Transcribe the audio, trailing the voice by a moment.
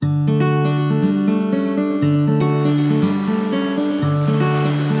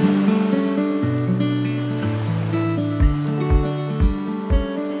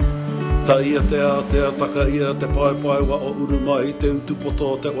ia te taka ia te pai wa o urumai te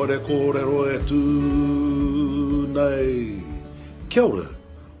utupoto te ore kōrero e tū nei. Kia ora.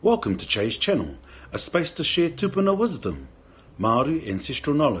 Welcome to Chase Channel, a space to share tupuna wisdom, Māori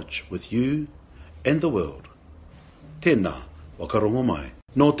ancestral knowledge with you and the world. Tēnā, wakarongo mai.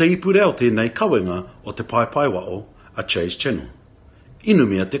 No te ipureo tēnei kawenga o te pai wao a Chase Channel.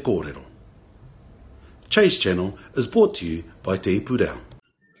 Inumia te kōrero. Chase Channel is brought to you by Te Ipureo.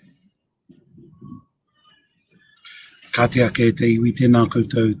 Ka te ake te iwi tēnā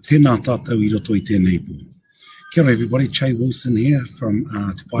koutou, tēnā tātou I roto I tēnei pō. Kia ora everybody, Che Wilson here from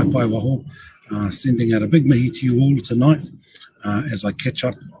Te Pai Waho, sending out a big mihi to you all tonight as I catch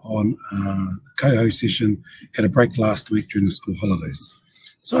up on co-host session. Had a break last week during the school holidays.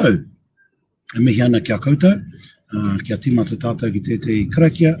 So, e mihi ana kia koutou, kia tīmata tātou ki tētei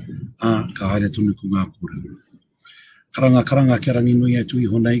karakia, ka haere tonu ku ngā kōrero. Karanga kia rangi nui e tui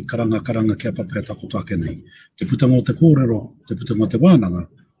honei, karanga kia papea takoto ake nei. Te putanga o te kōrero, te putanga o te wānanga,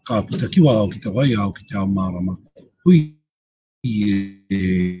 ka puta kiwa au ki te wai au ki te ao mārama. Hui e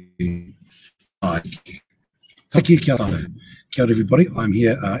aiki. Taki kia tātou. Kia ora everybody, I'm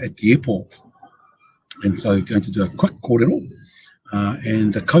here at the airport. And so going to do a quick kōrero.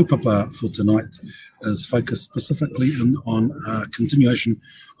 And the kaupapa for tonight is focused specifically on continuation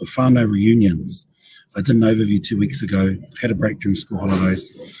of whānau reunions. I did an overview 2 weeks ago, had a break during school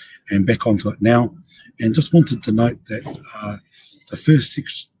holidays, and back onto it now. And just wanted to note that the first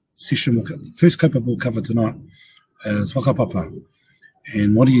first kaupapa we'll cover tonight is whakapapa.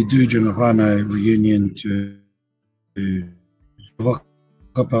 And what do you do during a whānau reunion to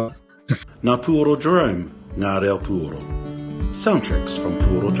whakapapa? Ngā Puoro Jerome, Ngā Reo Puoro. Soundtracks from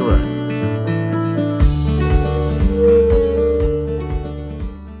Puoro Jerome.